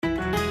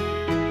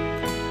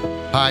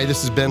Hi,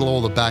 this is Ben Lowell,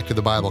 the Back of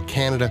the Bible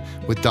Canada,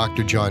 with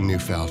Dr. John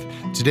Neufeld.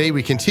 Today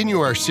we continue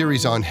our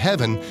series on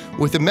heaven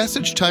with a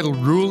message titled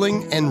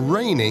Ruling and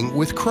Reigning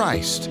with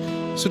Christ.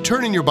 So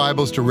turn in your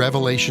Bibles to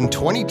Revelation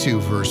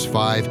 22, verse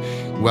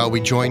 5, while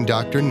we join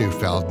Dr.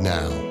 Neufeld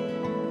now.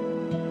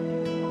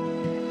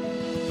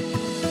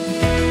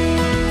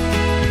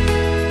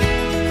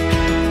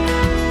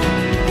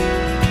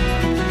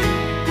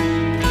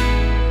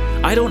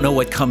 I don't know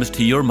what comes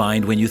to your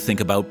mind when you think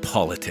about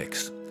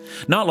politics.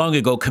 Not long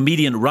ago,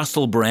 comedian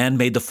Russell Brand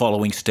made the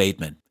following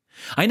statement.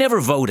 I never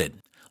voted.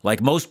 Like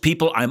most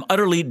people, I'm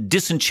utterly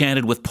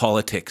disenchanted with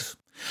politics.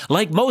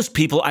 Like most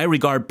people, I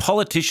regard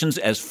politicians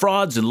as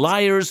frauds and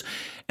liars,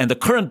 and the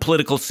current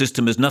political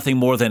system is nothing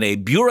more than a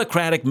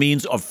bureaucratic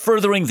means of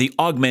furthering the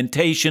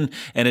augmentation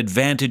and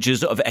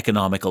advantages of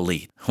economic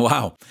elite.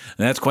 Wow,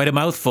 that's quite a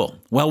mouthful.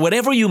 Well,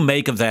 whatever you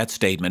make of that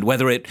statement,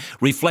 whether it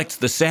reflects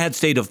the sad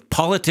state of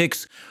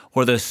politics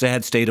or the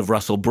sad state of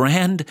Russell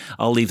Brand,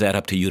 I'll leave that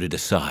up to you to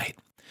decide.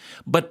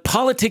 But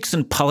politics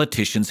and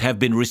politicians have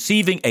been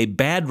receiving a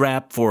bad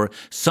rap for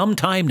some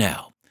time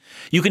now.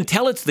 You can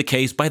tell it's the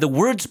case by the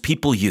words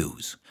people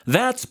use.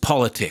 That's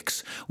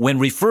politics, when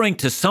referring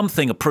to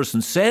something a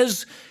person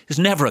says is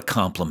never a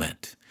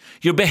compliment.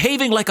 You're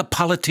behaving like a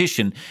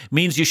politician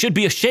means you should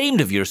be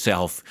ashamed of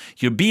yourself.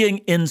 You're being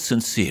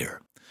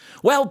insincere.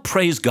 Well,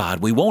 praise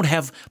God, we won't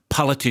have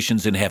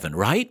politicians in heaven,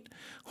 right?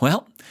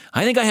 Well,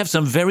 I think I have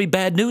some very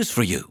bad news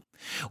for you.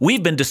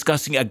 We've been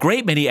discussing a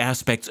great many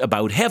aspects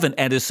about heaven,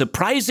 and as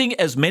surprising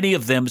as many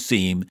of them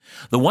seem,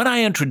 the one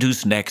I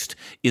introduce next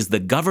is the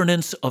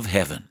governance of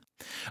heaven.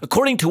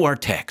 According to our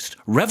text,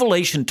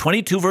 Revelation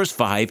 22 verse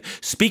 5,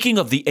 speaking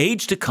of the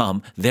age to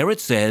come, there it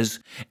says,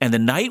 "And the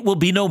night will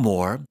be no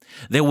more.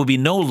 There will be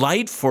no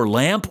light for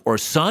lamp or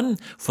sun,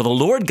 for the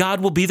Lord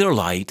God will be their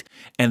light,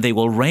 and they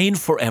will reign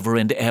forever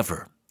and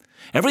ever."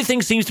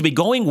 Everything seems to be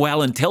going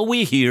well until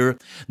we hear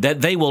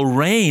that they will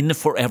reign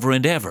forever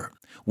and ever.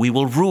 We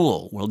will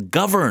rule, we'll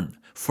govern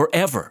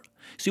forever.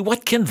 See,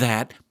 what can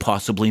that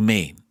possibly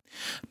mean?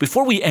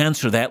 Before we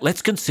answer that,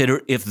 let's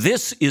consider if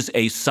this is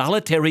a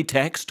solitary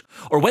text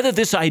or whether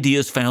this idea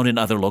is found in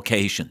other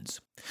locations.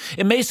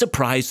 It may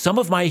surprise some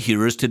of my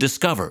hearers to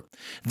discover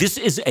this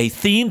is a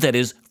theme that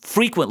is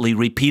frequently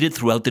repeated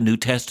throughout the New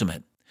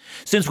Testament.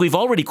 Since we've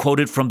already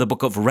quoted from the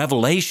book of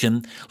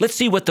Revelation, let's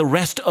see what the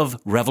rest of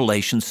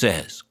Revelation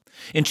says.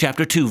 In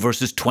chapter 2,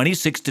 verses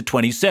 26 to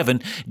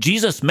 27,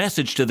 Jesus'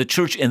 message to the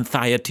church in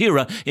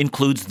Thyatira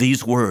includes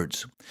these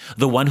words.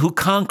 "The one who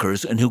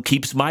conquers and who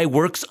keeps my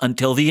works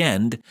until the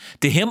end,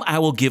 to him I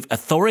will give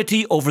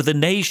authority over the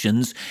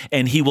nations,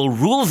 and he will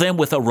rule them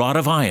with a rod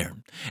of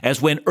iron.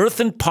 As when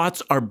earthen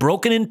pots are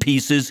broken in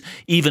pieces,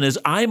 even as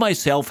I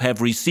myself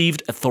have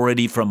received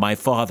authority from my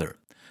Father."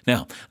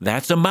 Now,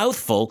 that's a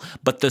mouthful,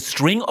 but the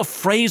string of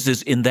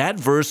phrases in that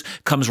verse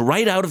comes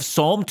right out of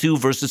Psalm 2,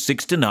 verses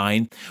 6 to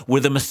 9,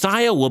 where the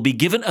Messiah will be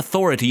given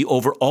authority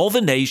over all the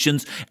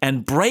nations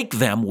and break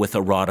them with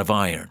a rod of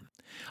iron.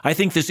 I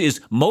think this is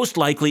most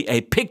likely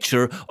a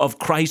picture of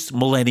Christ's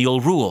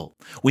millennial rule.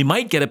 We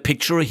might get a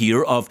picture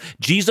here of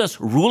Jesus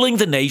ruling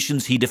the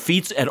nations he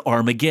defeats at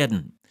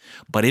Armageddon.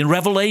 But in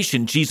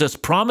Revelation, Jesus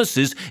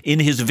promises in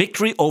his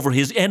victory over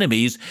his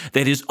enemies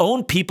that his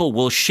own people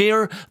will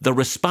share the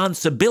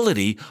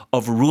responsibility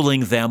of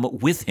ruling them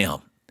with him.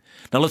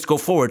 Now let's go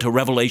forward to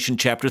Revelation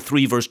chapter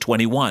 3, verse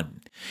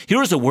 21.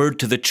 Here is a word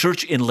to the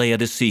church in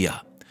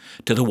Laodicea.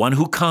 "To the one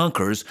who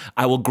conquers,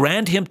 I will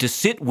grant him to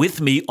sit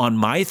with me on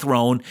my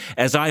throne,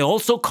 as I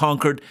also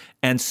conquered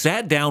and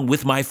sat down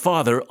with my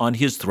Father on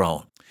his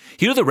throne."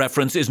 Here the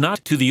reference is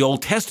not to the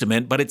Old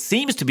Testament, but it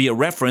seems to be a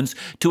reference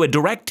to a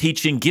direct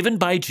teaching given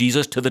by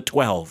Jesus to the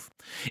 12.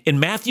 In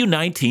Matthew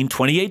 19,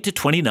 28 to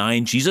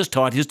 29, Jesus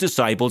taught his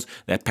disciples,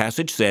 that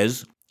passage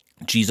says,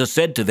 Jesus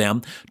said to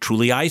them,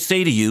 "Truly I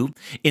say to you,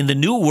 in the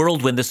new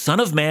world when the Son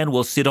of Man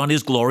will sit on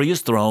his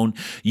glorious throne,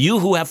 you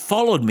who have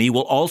followed me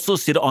will also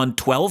sit on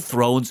 12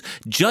 thrones,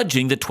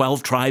 judging the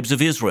 12 tribes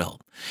of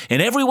Israel.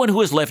 And everyone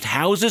who has left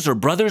houses or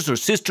brothers or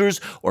sisters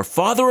or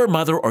father or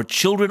mother or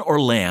children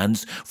or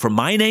lands for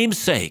my name's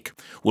sake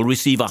will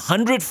receive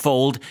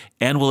 100-fold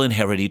and will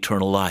inherit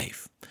eternal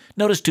life."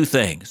 Notice two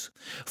things.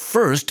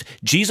 First,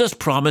 Jesus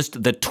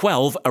promised the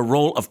 12 a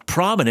role of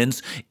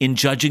prominence in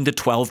judging the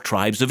 12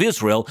 tribes of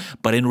Israel,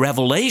 but in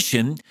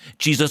Revelation,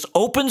 Jesus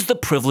opens the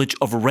privilege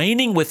of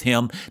reigning with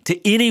him to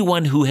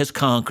anyone who has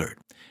conquered.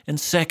 And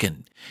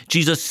second,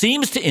 Jesus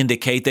seems to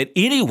indicate that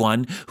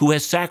anyone who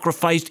has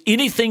sacrificed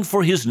anything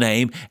for his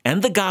name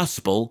and the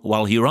gospel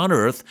while here on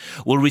earth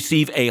will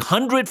receive a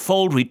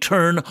 100-fold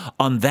return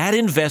on that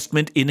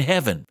investment in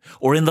heaven,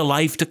 or in the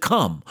life to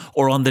come,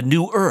 or on the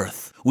new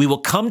earth. We will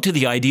come to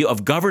the idea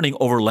of governing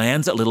over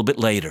lands a little bit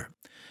later.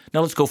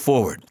 Now let's go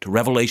forward to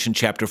Revelation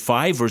chapter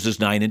 5, verses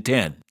 9 and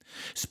 10.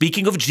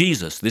 Speaking of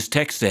Jesus, this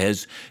text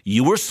says,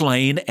 "You were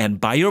slain,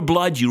 and by your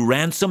blood you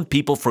ransomed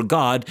people for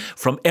God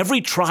from every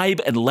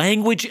tribe and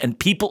language and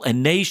people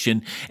and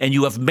nation, and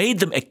you have made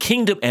them a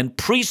kingdom and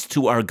priests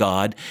to our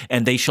God,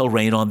 and they shall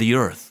reign on the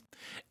earth."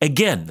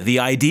 Again, the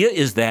idea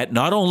is that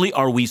not only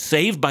are we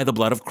saved by the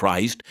blood of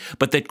Christ,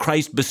 but that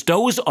Christ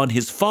bestows on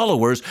his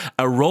followers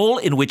a role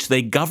in which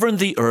they govern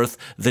the earth,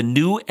 the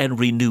new and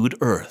renewed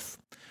earth.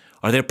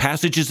 Are there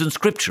passages in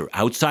Scripture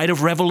outside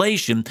of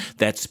Revelation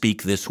that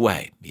speak this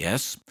way?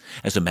 Yes.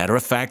 As a matter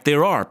of fact,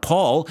 there are.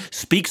 Paul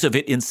speaks of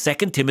it in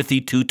 2 Timothy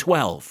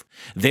 2:12.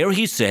 There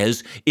he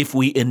says, if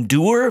we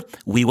endure,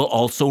 we will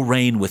also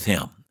reign with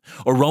him.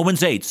 Or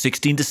Romans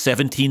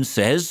 8:16-17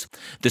 says,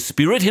 the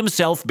Spirit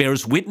himself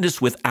bears witness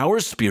with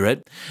our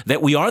spirit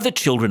that we are the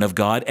children of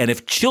God, and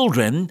if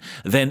children,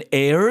 then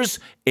heirs,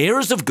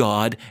 heirs of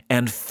God,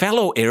 and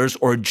fellow heirs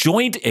or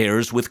joint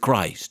heirs with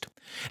Christ.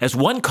 As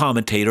one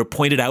commentator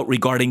pointed out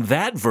regarding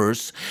that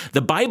verse,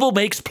 the Bible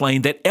makes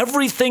plain that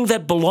everything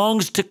that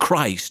belongs to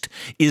Christ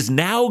is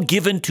now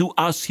given to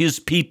us, his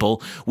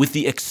people, with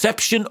the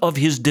exception of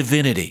his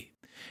divinity.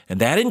 And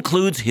that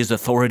includes his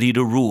authority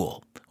to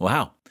rule.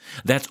 Wow.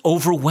 That's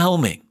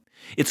overwhelming.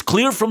 It's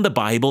clear from the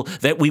Bible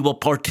that we will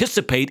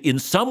participate in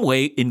some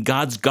way in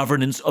God's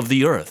governance of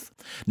the earth,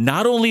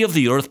 not only of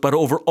the earth, but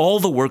over all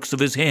the works of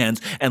his hands.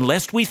 And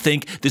lest we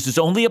think this is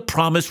only a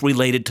promise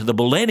related to the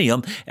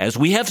millennium, as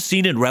we have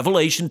seen in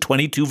Revelation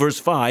 22, verse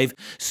 5,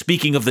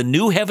 speaking of the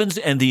new heavens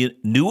and the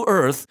new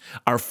earth,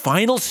 our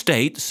final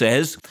state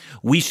says,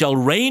 we shall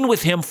reign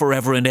with him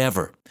forever and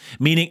ever,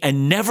 meaning a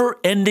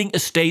never-ending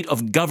estate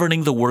of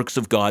governing the works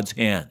of God's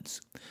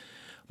hands.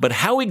 But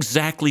how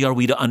exactly are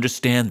we to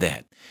understand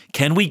that?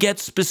 Can we get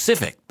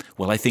specific?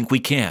 Well, I think we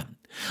can.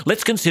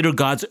 Let's consider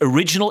God's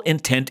original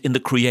intent in the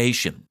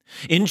creation.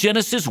 In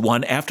Genesis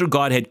 1, after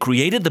God had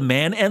created the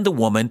man and the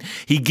woman,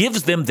 he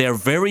gives them their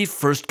very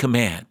first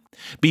command.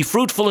 Be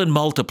fruitful and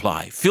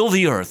multiply, fill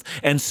the earth,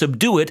 and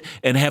subdue it,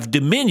 and have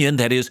dominion,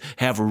 that is,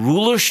 have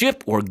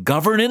rulership or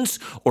governance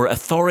or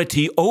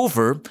authority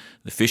over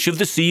the fish of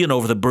the sea and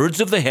over the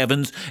birds of the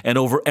heavens and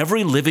over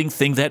every living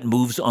thing that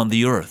moves on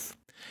the earth.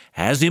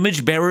 As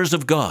image bearers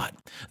of God,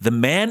 the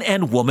man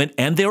and woman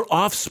and their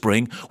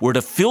offspring were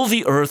to fill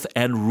the earth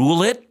and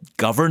rule it,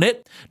 govern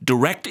it,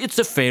 direct its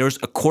affairs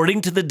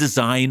according to the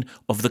design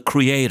of the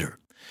Creator.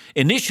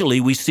 Initially,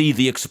 we see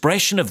the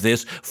expression of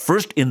this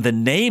first in the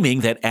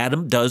naming that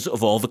Adam does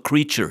of all the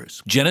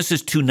creatures.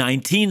 Genesis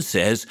 2:19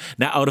 says,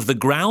 now out of the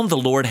ground the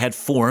Lord had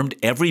formed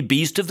every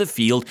beast of the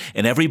field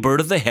and every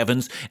bird of the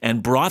heavens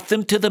and brought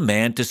them to the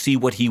man to see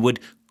what he would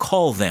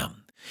call them.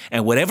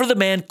 And whatever the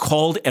man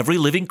called every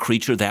living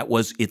creature, that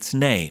was its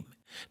name.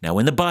 Now,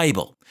 in the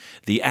Bible,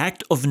 the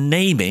act of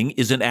naming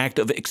is an act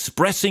of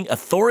expressing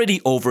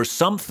authority over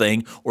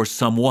something or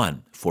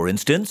someone. For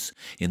instance,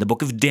 in the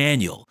book of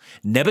Daniel,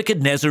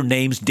 Nebuchadnezzar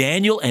names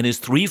Daniel and his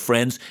 3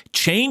 friends,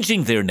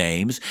 changing their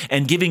names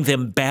and giving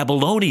them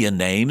Babylonian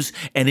names,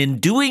 and in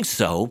doing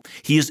so,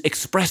 he is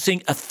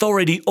expressing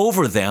authority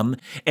over them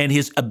and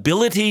his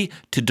ability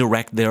to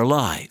direct their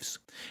lives.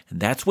 And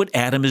that's what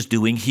Adam is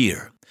doing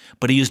here.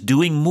 But he is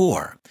doing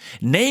more.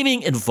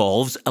 Naming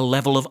involves a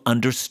level of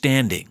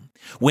understanding.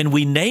 When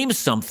we name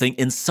something,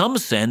 in some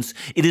sense,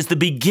 it is the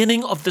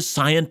beginning of the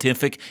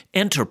scientific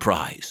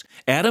enterprise.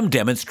 Adam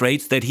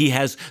demonstrates that he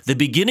has the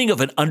beginning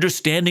of an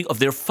understanding of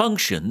their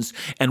functions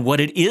and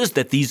what it is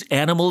that these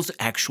animals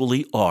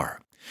actually are.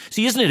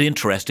 See, isn't it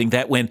interesting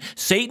that when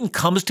Satan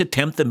comes to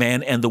tempt the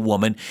man and the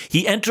woman,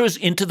 he enters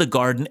into the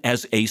garden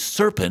as a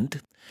serpent,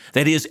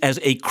 that is, as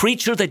a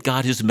creature that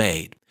God has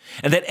made.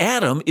 And that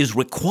Adam is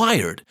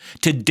required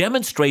to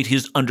demonstrate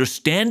his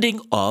understanding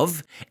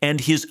of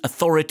and his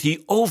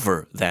authority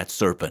over that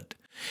serpent.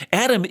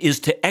 Adam is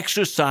to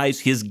exercise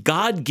his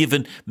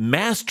God-given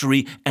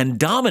mastery and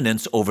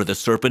dominance over the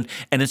serpent,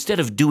 and instead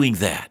of doing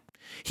that,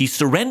 he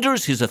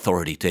surrenders his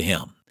authority to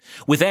him.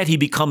 With that, he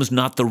becomes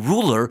not the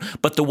ruler,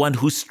 but the one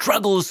who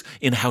struggles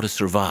in how to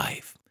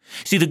survive.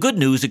 See, the good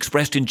news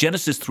expressed in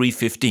Genesis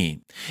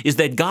 3:15 is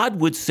that God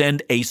would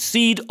send a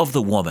seed of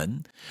the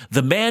woman,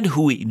 the man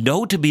who we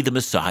know to be the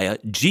Messiah,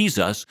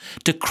 Jesus,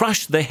 to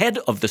crush the head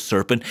of the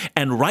serpent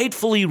and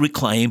rightfully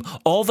reclaim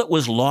all that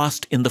was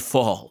lost in the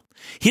fall.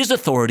 His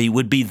authority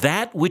would be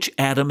that which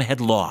Adam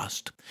had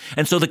lost.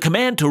 And so the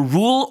command to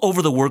rule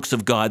over the works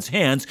of God's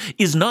hands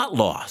is not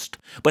lost,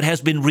 but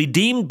has been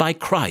redeemed by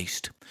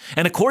Christ.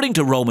 And according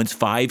to Romans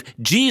 5,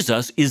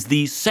 Jesus is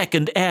the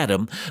second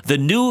Adam, the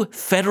new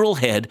federal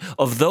head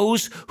of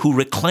those who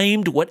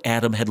reclaimed what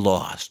Adam had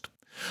lost.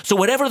 So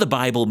whatever the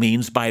Bible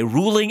means by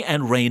ruling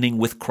and reigning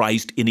with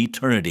Christ in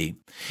eternity,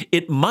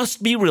 it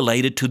must be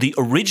related to the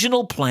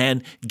original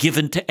plan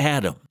given to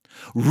Adam,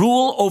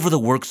 rule over the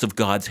works of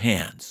God's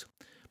hands.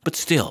 But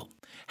still,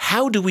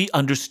 how do we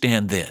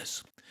understand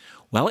this?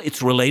 Well,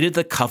 it's related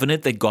to the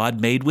covenant that God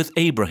made with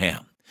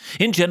Abraham.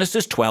 In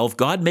Genesis 12,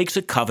 God makes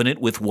a covenant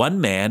with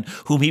one man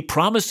whom he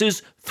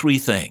promises 3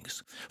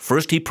 things.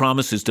 First, he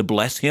promises to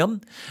bless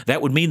him.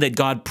 That would mean that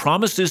God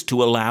promises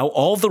to allow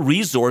all the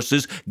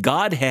resources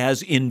God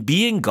has in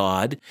being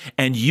God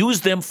and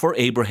use them for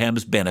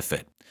Abraham's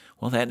benefit.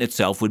 Well, that in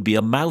itself would be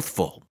a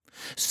mouthful.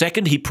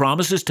 Second, he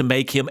promises to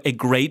make him a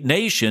great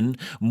nation,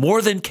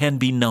 more than can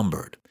be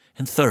numbered.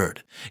 And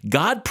third,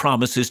 God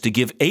promises to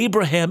give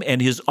Abraham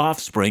and his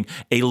offspring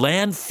a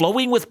land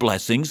flowing with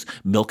blessings,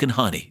 milk and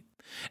honey.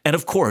 And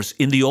of course,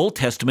 in the Old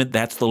Testament,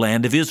 that's the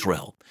land of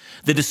Israel.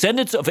 The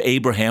descendants of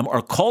Abraham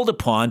are called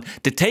upon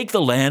to take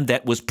the land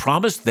that was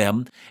promised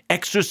them,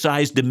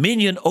 exercise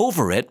dominion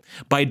over it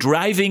by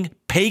driving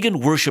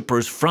pagan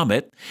worshipers from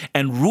it,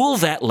 and rule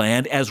that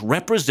land as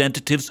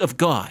representatives of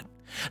God.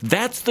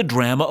 That's the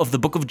drama of the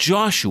book of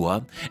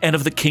Joshua and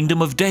of the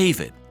kingdom of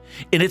David.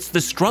 And it's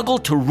the struggle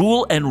to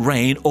rule and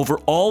reign over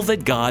all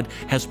that God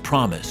has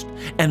promised.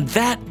 And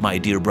that, my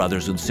dear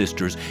brothers and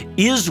sisters,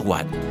 is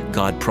what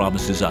God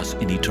promises us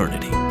in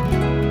eternity.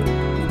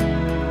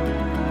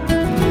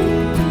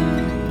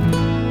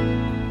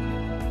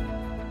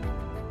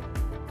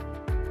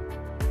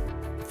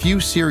 Few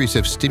series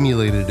have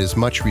stimulated as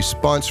much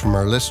response from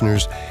our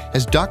listeners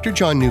as Dr.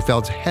 John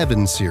Neufeld's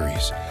Heaven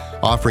series.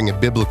 Offering a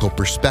biblical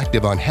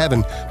perspective on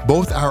heaven,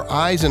 both our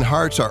eyes and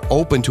hearts are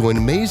open to an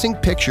amazing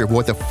picture of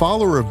what the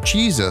follower of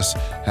Jesus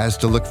has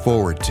to look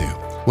forward to.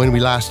 When we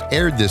last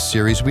aired this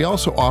series, we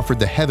also offered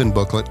the Heaven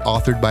booklet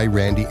authored by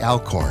Randy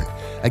Alcorn.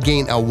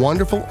 Again, a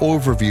wonderful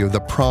overview of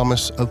the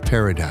promise of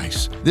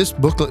paradise. This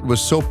booklet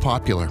was so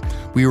popular,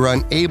 we were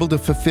unable to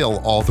fulfill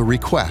all the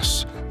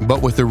requests.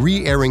 But with the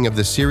re-airing of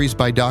the series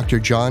by Dr.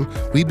 John,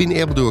 we've been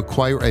able to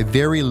acquire a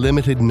very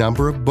limited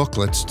number of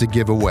booklets to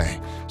give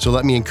away. So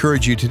let me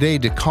encourage you today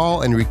to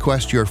call and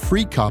request your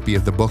free copy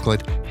of the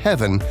booklet,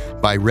 Heaven,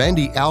 by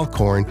Randy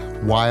Alcorn,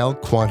 while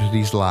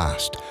quantities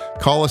last.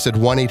 Call us at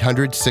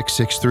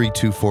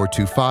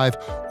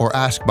 1-800-663-2425 or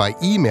ask by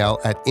email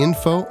at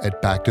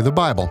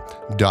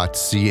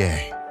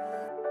info@backtothebible.ca.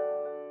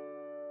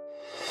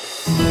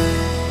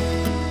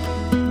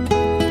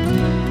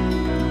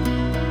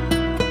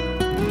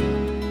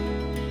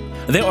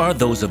 There are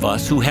those of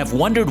us who have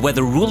wondered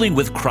whether ruling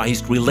with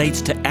Christ relates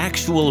to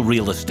actual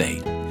real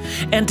estate.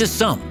 And to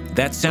some,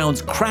 that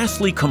sounds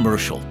crassly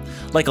commercial,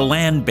 like a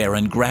land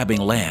baron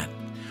grabbing land.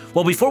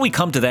 Well, before we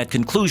come to that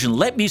conclusion,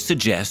 let me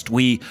suggest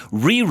we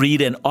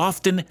reread an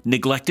often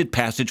neglected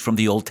passage from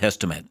the Old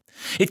Testament.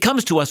 It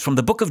comes to us from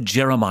the book of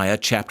Jeremiah,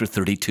 chapter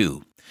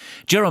 32.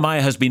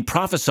 Jeremiah has been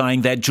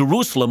prophesying that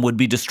Jerusalem would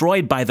be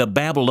destroyed by the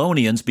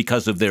Babylonians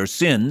because of their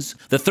sins.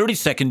 The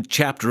 32nd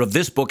chapter of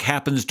this book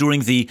happens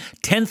during the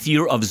 10th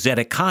year of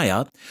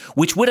Zedekiah,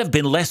 which would have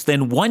been less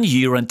than 1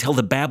 year until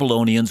the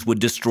Babylonians would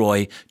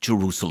destroy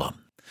Jerusalem.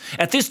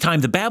 At this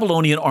time, the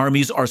Babylonian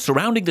armies are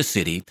surrounding the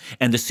city,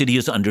 and the city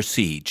is under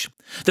siege.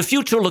 The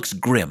future looks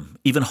grim,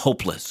 even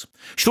hopeless.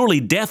 Surely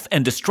death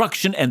and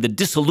destruction and the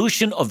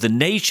dissolution of the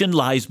nation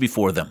lies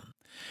before them.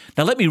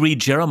 Now let me read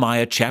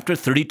Jeremiah chapter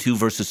 32,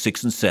 verses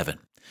 6 and 7.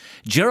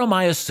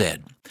 Jeremiah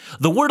said,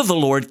 "The word of the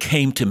Lord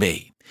came to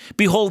me.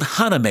 Behold,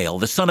 Hanamel,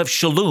 the son of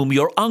Shallum,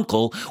 your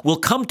uncle, will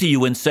come to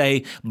you and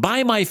say,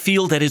 Buy my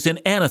field that is in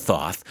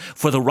Anathoth,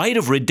 for the right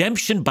of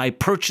redemption by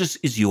purchase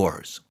is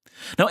yours."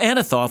 Now,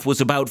 Anathoth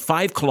was about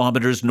 5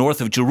 kilometers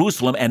north of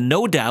Jerusalem, and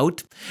no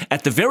doubt,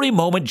 at the very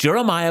moment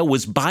Jeremiah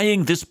was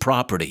buying this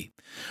property,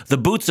 the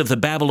boots of the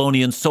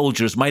Babylonian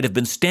soldiers might have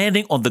been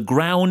standing on the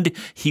ground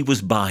he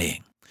was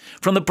buying.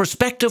 From the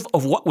perspective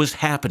of what was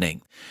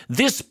happening,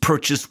 this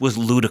purchase was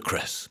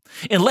ludicrous.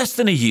 In less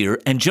than a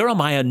year, and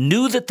Jeremiah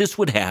knew that this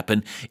would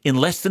happen, in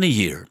less than a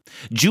year,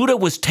 Judah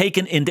was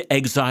taken into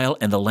exile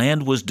and the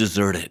land was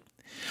deserted.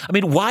 I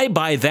mean, why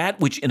buy that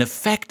which in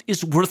effect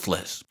is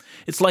worthless?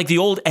 It's like the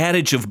old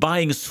adage of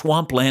buying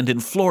swampland in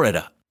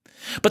Florida.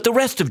 But the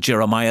rest of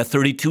Jeremiah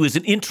 32 is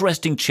an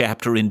interesting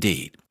chapter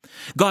indeed.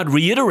 God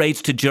reiterates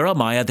to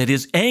Jeremiah that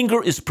his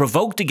anger is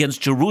provoked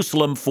against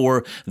Jerusalem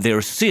for their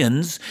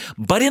sins,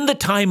 but in the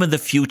time in the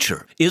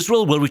future,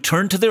 Israel will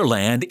return to their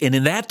land, and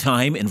in that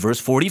time, in verse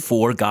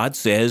 44, God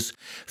says,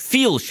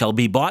 "Fields shall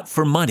be bought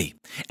for money,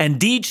 and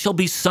deeds shall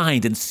be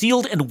signed and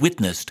sealed and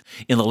witnessed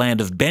in the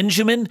land of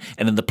Benjamin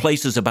and in the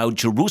places about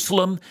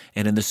Jerusalem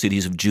and in the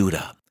cities of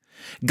Judah."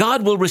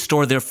 God will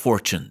restore their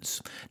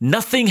fortunes.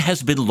 Nothing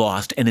has been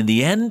lost, and in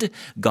the end,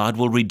 God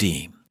will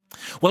redeem.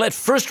 Well, at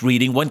first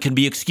reading, one can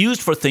be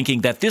excused for thinking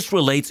that this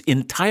relates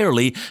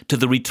entirely to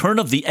the return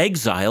of the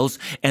exiles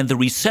and the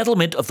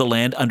resettlement of the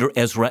land under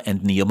Ezra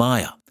and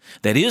Nehemiah.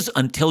 That is,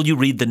 until you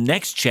read the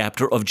next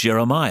chapter of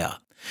Jeremiah.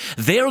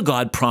 There,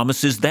 God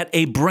promises that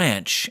a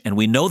branch, and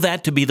we know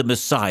that to be the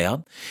Messiah,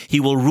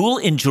 he will rule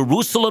in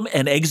Jerusalem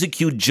and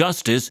execute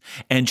justice,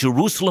 and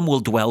Jerusalem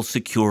will dwell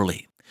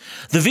securely.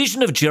 The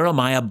vision of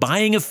Jeremiah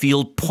buying a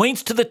field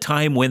points to the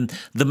time when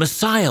the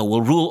Messiah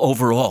will rule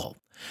over all.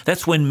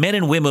 That's when men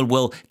and women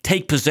will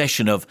take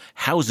possession of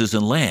houses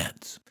and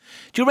lands.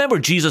 Do you remember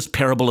Jesus'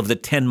 parable of the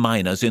 10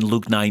 minas in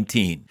Luke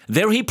 19?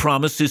 There he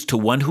promises to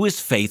one who is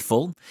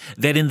faithful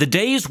that in the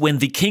days when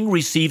the king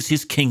receives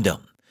his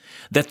kingdom,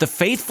 that the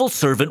faithful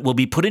servant will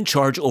be put in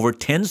charge over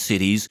 10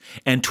 cities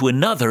and to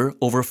another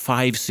over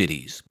 5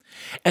 cities.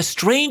 As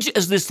strange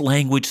as this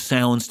language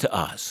sounds to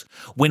us,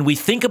 when we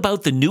think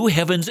about the new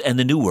heavens and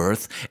the new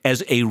earth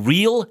as a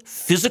real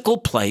physical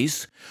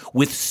place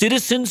with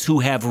citizens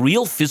who have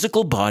real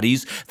physical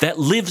bodies that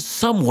live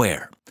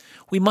somewhere,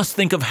 We must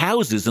think of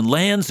houses and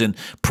lands and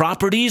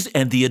properties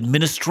and the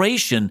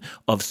administration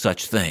of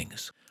such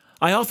things.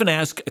 I often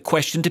ask a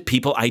question to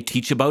people I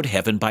teach about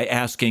heaven by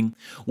asking,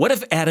 what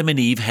if Adam and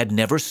Eve had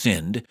never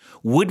sinned?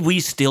 Would we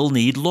still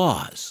need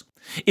laws?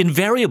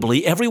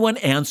 Invariably, everyone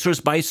answers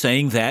by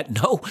saying that,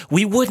 no,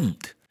 we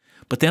wouldn't.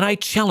 But then I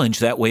challenge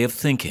that way of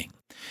thinking.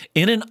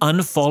 In an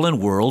unfallen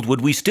world, would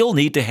we still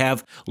need to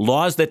have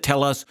laws that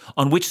tell us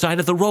on which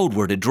side of the road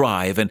we're to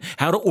drive and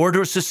how to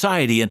order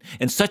society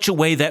in such a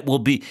way that will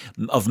be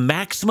of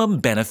maximum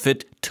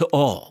benefit to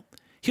all?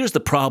 Here's the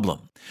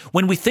problem.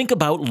 When we think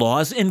about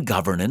laws and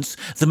governance,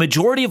 the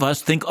majority of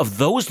us think of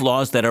those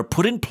laws that are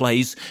put in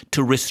place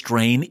to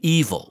restrain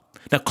evil.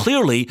 Now,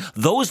 clearly,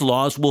 those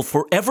laws will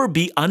forever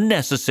be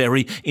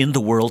unnecessary in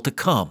the world to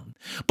come.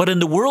 But in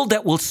the world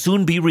that will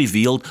soon be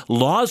revealed,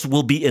 laws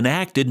will be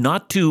enacted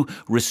not to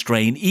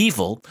restrain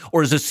evil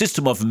or as a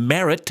system of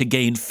merit to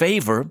gain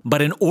favor,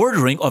 but an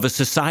ordering of a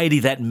society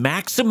that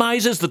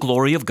maximizes the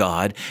glory of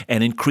God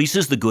and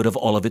increases the good of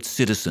all of its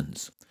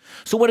citizens.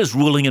 So what does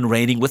ruling and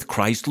reigning with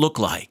Christ look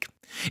like?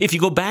 If you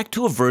go back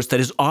to a verse that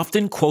is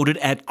often quoted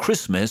at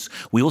Christmas,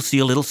 we will see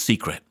a little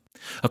secret.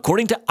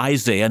 According to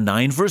Isaiah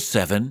 9 verse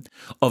 7,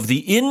 of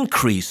the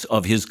increase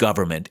of his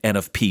government and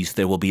of peace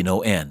there will be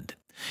no end.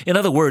 In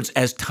other words,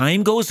 as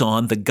time goes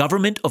on, the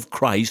government of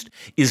Christ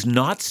is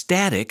not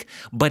static,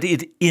 but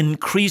it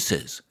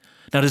increases.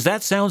 Now, does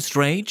that sound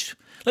strange?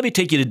 Let me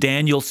take you to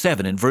Daniel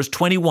 7. In verse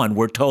 21,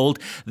 we're told,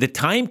 the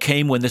time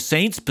came when the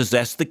saints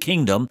possessed the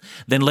kingdom.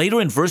 Then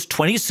later in verse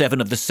 27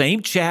 of the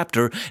same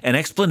chapter, an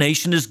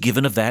explanation is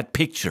given of that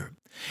picture.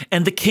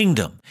 And the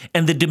kingdom,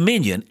 and the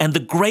dominion, and the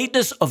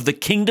greatness of the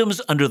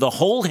kingdoms under the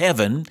whole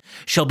heaven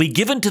shall be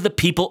given to the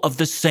people of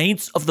the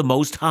saints of the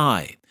Most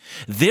High.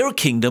 Their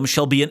kingdom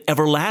shall be an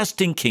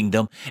everlasting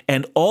kingdom,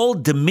 and all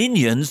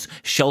dominions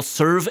shall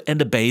serve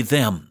and obey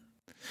them.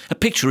 A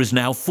picture is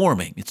now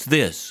forming. It's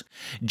this.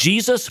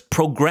 Jesus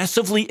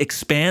progressively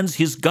expands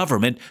his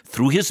government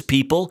through his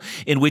people,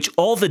 in which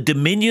all the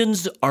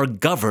dominions are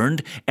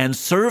governed and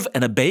serve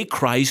and obey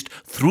Christ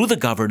through the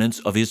governance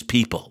of his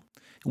people.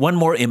 One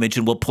more image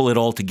and we'll pull it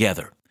all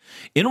together.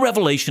 In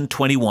Revelation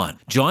 21,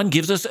 John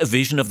gives us a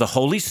vision of the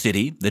holy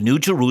city, the New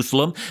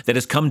Jerusalem, that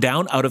has come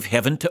down out of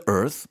heaven to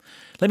earth.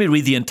 Let me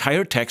read the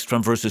entire text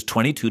from verses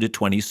 22 to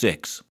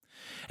 26.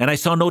 And I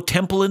saw no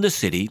temple in the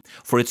city,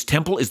 for its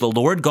temple is the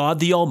Lord God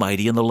the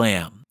Almighty and the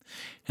Lamb.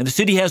 And the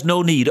city has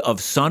no need of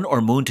sun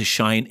or moon to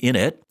shine in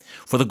it,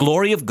 for the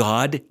glory of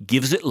God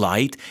gives it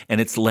light,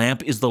 and its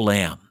lamp is the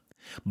Lamb.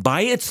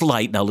 By its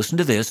light, now listen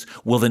to this,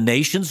 will the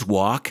nations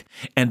walk,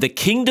 and the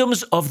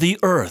kingdoms of the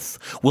earth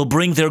will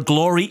bring their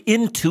glory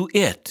into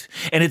it,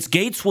 and its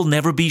gates will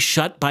never be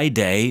shut by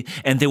day,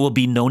 and there will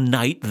be no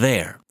night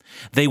there.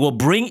 They will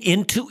bring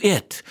into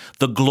it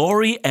the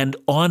glory and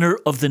honor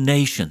of the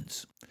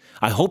nations.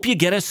 I hope you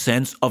get a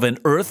sense of an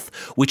earth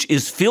which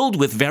is filled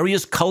with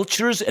various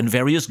cultures and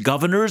various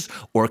governors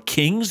or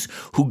kings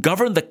who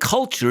govern the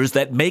cultures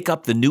that make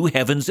up the new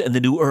heavens and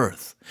the new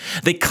earth.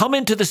 They come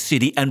into the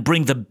city and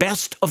bring the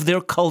best of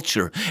their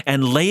culture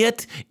and lay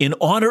it in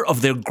honor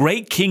of their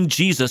great King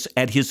Jesus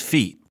at his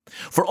feet.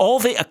 For all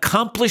they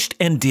accomplished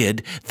and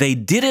did, they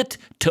did it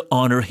to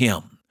honor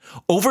him.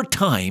 Over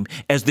time,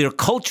 as their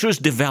cultures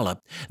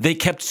developed, they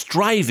kept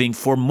striving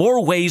for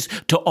more ways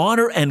to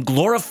honor and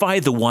glorify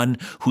the one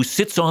who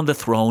sits on the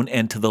throne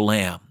and to the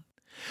Lamb.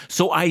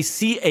 So I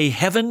see a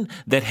heaven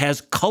that has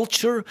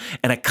culture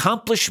and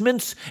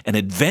accomplishments and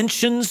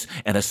inventions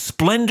and a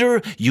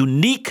splendor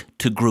unique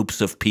to groups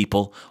of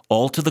people,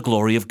 all to the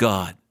glory of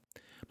God.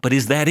 But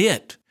is that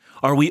it?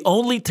 Are we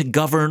only to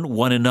govern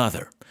one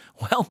another?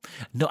 Well,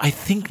 no, I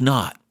think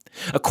not.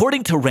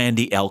 According to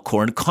Randy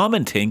Alcorn,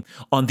 commenting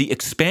on the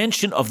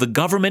expansion of the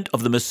government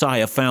of the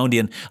Messiah found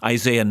in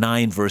Isaiah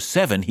 9, verse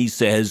 7, he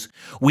says,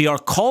 we are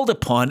called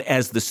upon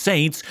as the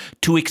saints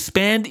to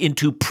expand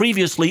into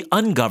previously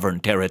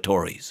ungoverned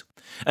territories.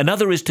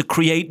 Another is to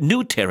create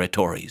new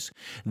territories.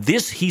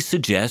 This, he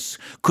suggests,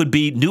 could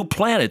be new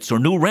planets or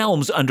new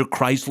realms under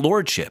Christ's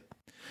lordship.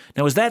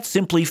 Now, is that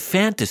simply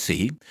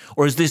fantasy,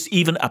 or is this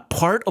even a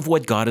part of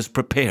what God has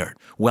prepared?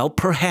 Well,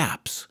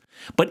 perhaps.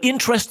 But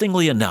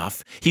interestingly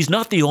enough, he's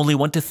not the only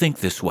one to think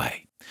this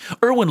way.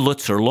 Erwin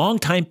Lutzer,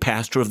 longtime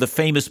pastor of the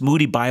famous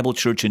Moody Bible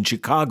Church in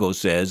Chicago,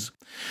 says,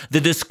 the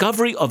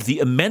discovery of the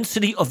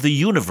immensity of the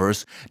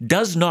universe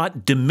does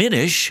not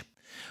diminish,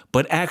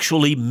 but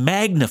actually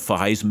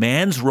magnifies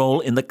man's role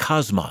in the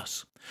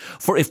cosmos.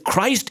 For if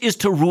Christ is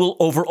to rule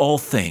over all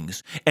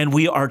things, and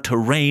we are to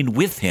reign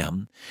with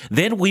him,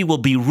 then we will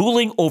be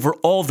ruling over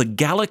all the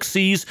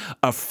galaxies,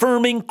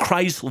 affirming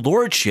Christ's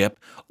lordship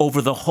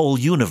over the whole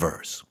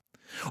universe.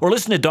 Or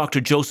listen to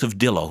Dr. Joseph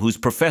Dillow, who's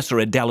professor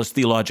at Dallas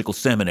Theological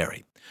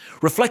Seminary,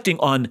 reflecting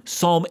on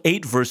Psalm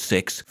 8, verse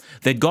 6,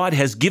 that God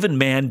has given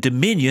man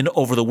dominion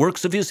over the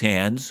works of his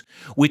hands,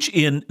 which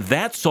in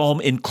that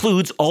psalm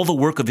includes all the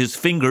work of his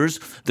fingers,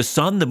 the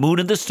sun, the moon,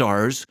 and the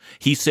stars.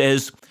 He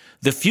says,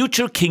 the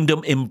future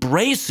kingdom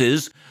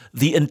embraces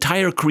the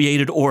entire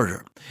created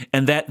order,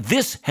 and that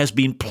this has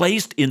been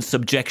placed in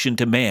subjection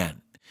to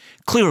man.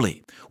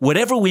 Clearly,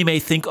 whatever we may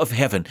think of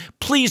heaven,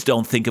 please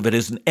don't think of it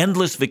as an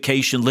endless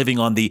vacation living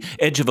on the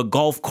edge of a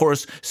golf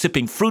course,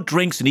 sipping fruit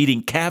drinks and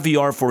eating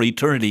caviar for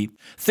eternity.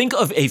 Think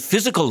of a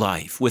physical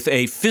life with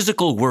a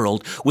physical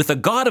world, with a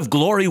God of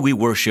glory we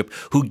worship,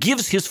 who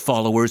gives his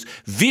followers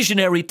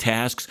visionary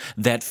tasks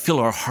that fill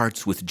our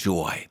hearts with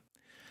joy.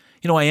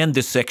 I end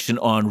this section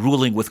on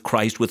ruling with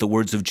Christ with the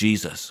words of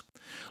Jesus.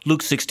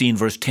 Luke 16,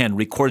 verse 10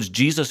 records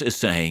Jesus as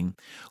saying,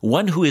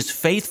 "One who is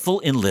faithful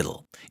in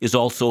little is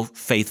also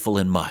faithful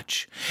in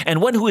much,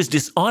 and one who is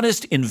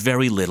dishonest in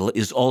very little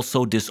is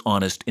also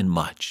dishonest in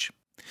much."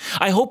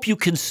 I hope you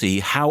can see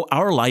how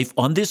our life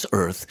on this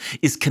earth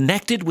is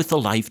connected with the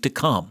life to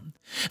come.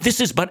 This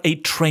is but a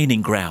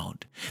training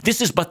ground.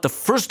 This is but the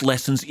first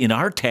lessons in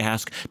our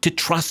task to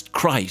trust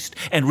Christ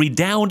and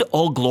redound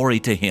all glory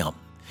to him.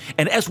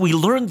 And as we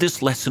learn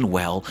this lesson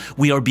well,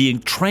 we are being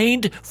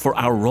trained for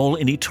our role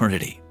in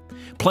eternity.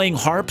 Playing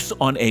harps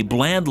on a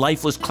bland,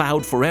 lifeless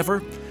cloud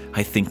forever?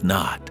 I think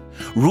not.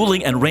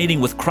 Ruling and reigning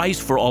with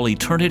Christ for all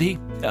eternity?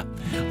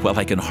 Well,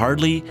 I can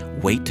hardly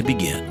wait to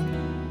begin.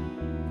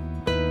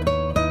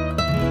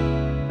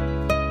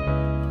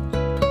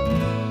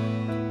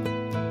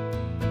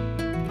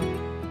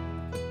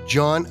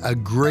 John, a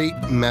great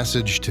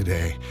message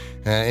today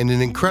and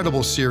an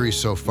incredible series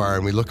so far,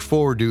 and we look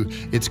forward to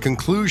its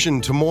conclusion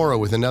tomorrow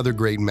with another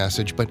great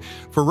message. But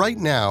for right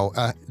now,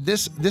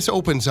 this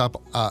opens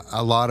up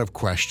a lot of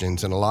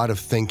questions and a lot of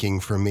thinking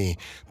for me.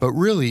 But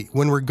really,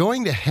 when we're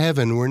going to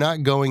heaven, we're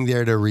not going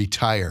there to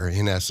retire,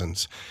 in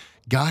essence.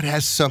 God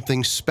has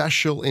something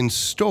special in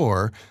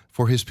store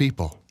for his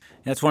people.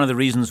 That's one of the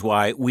reasons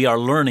why we are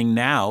learning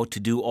now to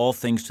do all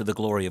things to the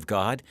glory of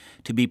God,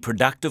 to be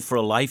productive for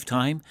a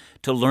lifetime,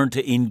 to learn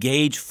to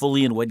engage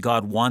fully in what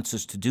God wants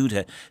us to do,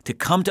 to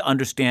come to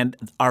understand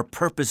our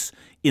purpose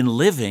in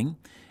living.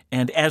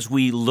 And as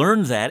we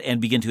learn that and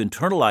begin to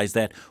internalize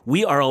that,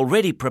 we are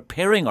already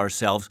preparing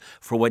ourselves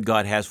for what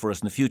God has for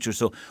us in the future.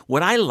 So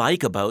what I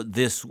like about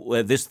this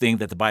thing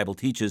that the Bible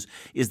teaches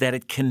is that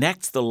it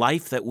connects the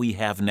life that we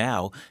have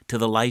now to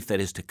the life that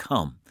is to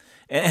come.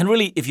 And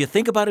really, if you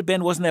think about it,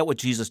 Ben, wasn't that what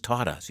Jesus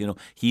taught us?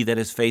 He that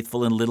is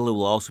faithful in little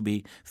will also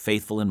be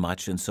faithful in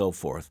much, and so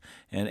forth.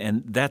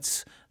 And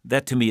that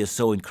to me is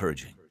so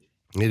encouraging.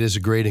 It is a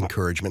great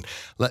encouragement.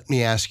 Let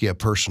me ask you a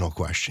personal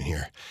question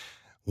here.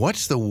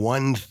 What's the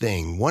one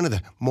thing, one of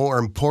the more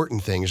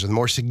important things, or the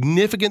more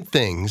significant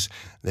things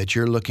that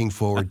you're looking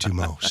forward to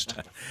most?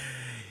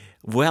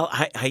 Well,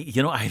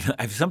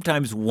 I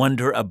sometimes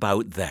wonder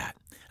about that.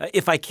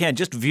 If I can,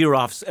 just veer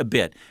off a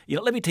bit.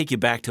 Let me take you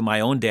back to my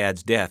own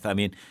dad's death. I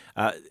mean,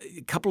 a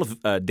couple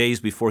of days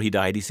before he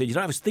died, he said,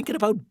 I was thinking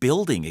about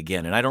building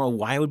again, and I don't know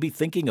why I would be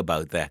thinking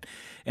about that.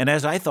 And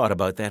as I thought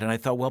about that, and I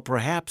thought, well,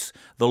 perhaps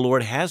the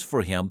Lord has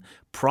for him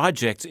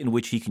projects in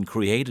which he can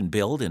create and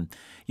build. And,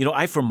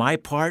 I, for my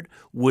part,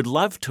 would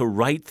love to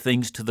write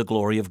things to the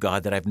glory of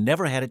God that I've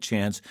never had a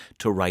chance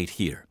to write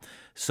here.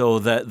 So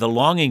the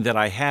longing that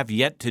I have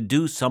yet to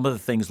do some of the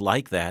things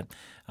like that,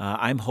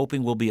 I'm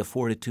hoping will be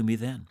afforded to me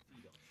then.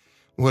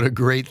 What a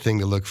great thing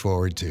to look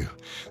forward to.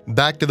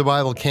 Back to the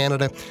Bible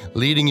Canada,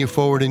 leading you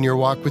forward in your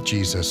walk with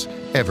Jesus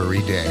every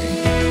day.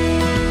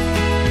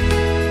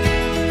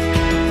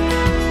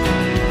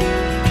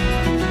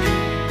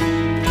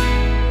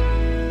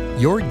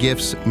 Your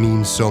gifts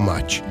mean so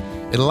much.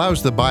 It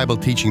allows the Bible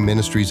teaching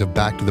ministries of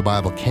Back to the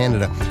Bible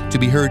Canada to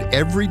be heard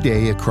every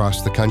day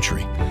across the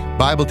country.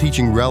 Bible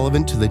teaching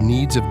relevant to the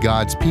needs of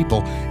God's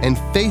people and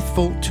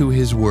faithful to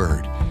his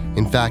word.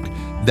 In fact,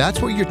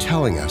 that's what you're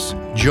telling us.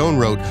 Joan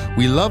wrote,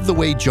 "We love the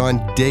way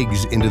John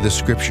digs into the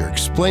scripture,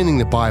 explaining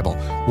the Bible,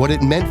 what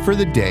it meant for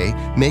the day,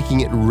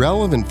 making it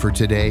relevant for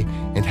today,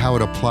 and how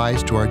it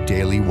applies to our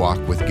daily walk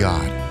with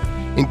God."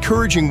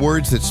 Encouraging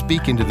words that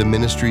speak into the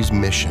ministry's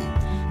mission.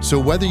 So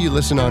whether you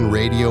listen on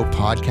radio,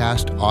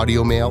 podcast,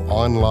 audio mail,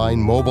 online,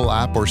 mobile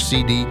app, or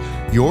CD,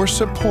 your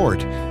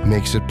support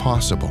makes it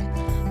possible.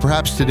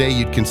 Perhaps today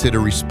you'd consider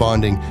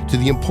responding to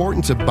the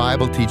importance of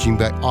Bible teaching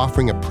by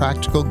offering a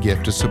practical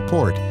gift to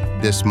support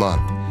this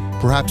month.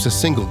 Perhaps a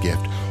single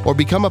gift, or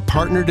become a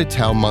Partner to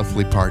Tell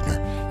monthly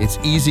partner. It's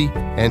easy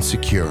and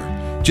secure.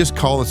 Just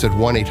call us at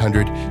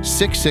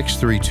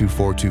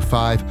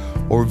 1-800-663-2425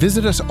 or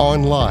visit us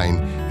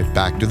online at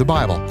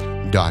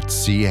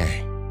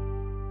backtothebible.ca.